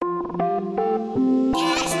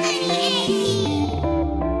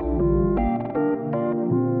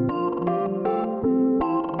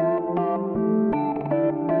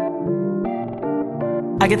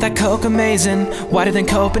get that coke amazing, whiter than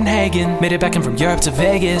Copenhagen. Made it back in from Europe to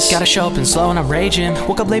Vegas. Gotta show up and slow and I'm raging.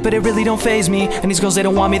 Woke up late but it really don't faze me. And these girls, they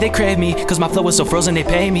don't want me, they crave me. Cause my flow is so frozen, they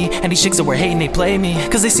pay me. And these chicks that were hating, they play me.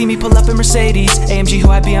 Cause they see me pull up in Mercedes. AMG, who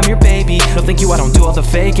I be, I'm your baby. No thank you, I don't do all the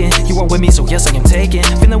faking. You weren't with me, so yes, I am taken.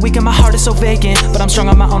 Feeling weak and my heart is so vacant, but I'm strong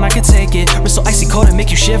on my own, I can take it. Wrist so icy cold and make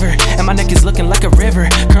you shiver. And my neck is looking like a river.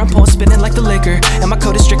 Current pulse spinning like the liquor. And my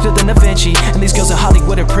coat is stricter than Da Vinci. And these girls in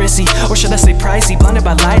Hollywood are prissy, or should I say pricey. Blinded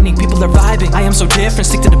by lightning, people are vibing. I am so different,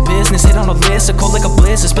 stick to the business. Hit on a list, a cold like a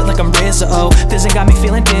blizzard. Spit like I'm RZA, oh. This ain't got me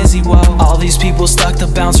feeling dizzy, whoa. All these people stuck, the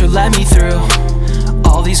bouncer let me through.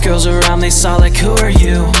 All these girls around, they saw like, who are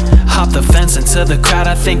you? Hop the fence into the crowd,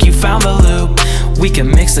 I think you found the loop. We can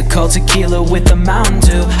mix the cold tequila with the Mountain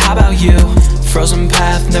Dew. How about you? Frozen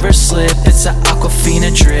path, never slip. It's a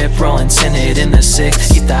Aquafina drip, rolling tinted in the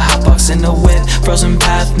 6. Keep the hot box in the whip. Frozen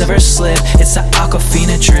path, never slip. It's a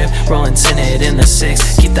Aquafina drip, rolling tinted in the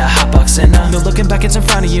 6. Keep the hot box in the. No looking back, it's in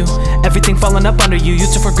front of you. Everything falling up under you. You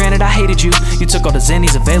took for granted I hated you. You took all the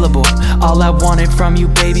Xannies available. All I wanted from you,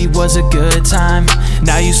 baby, was a good time.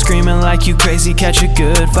 Now you screaming like you crazy, catch a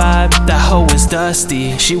good vibe. That hoe is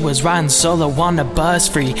dusty. She was riding solo on the bus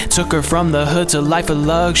free. Took her from the hood to life of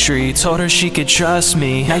luxury. Told her she could trust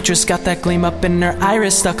me. Nitrous got that gleam up in her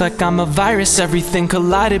iris. Stuck like I'm a virus. Everything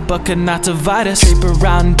collided but could not divide us. Drape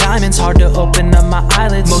around diamonds, hard to open up my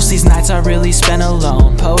eyelids. Most these nights I really spent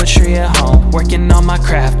alone. Poetry at home, working on my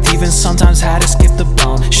craft. Even sometimes had to skip the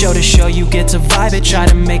bone. Show to show, you get to vibe it. Try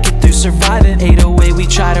to make it through, survive it. 808, we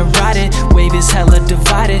try to ride it. Wave is hella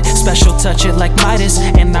divided. Special touch it like Midas,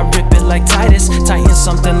 and I rip it like Titus. Tighten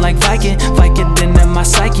something like Viking, Vicodin in my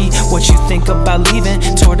psyche. What you think about leaving?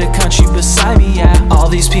 Toward the country beside me, yeah. All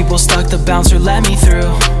these people stuck, the bouncer let me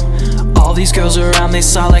through. All these girls around, they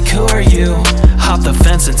saw like, who are you? Hop the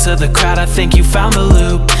fence into the crowd, I think you found the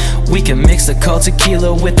loop. We can mix the cold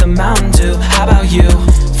tequila with the Mountain Dew. How about you?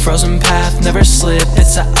 Frozen path, never slip.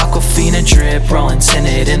 It's a Aquafina drip, rolling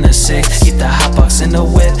tinted in the 6. Keep the hot box in the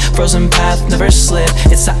whip. Frozen path, never slip.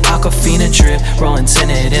 It's a Aquafina drip, rolling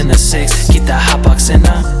tinted in the 6. Keep the hot box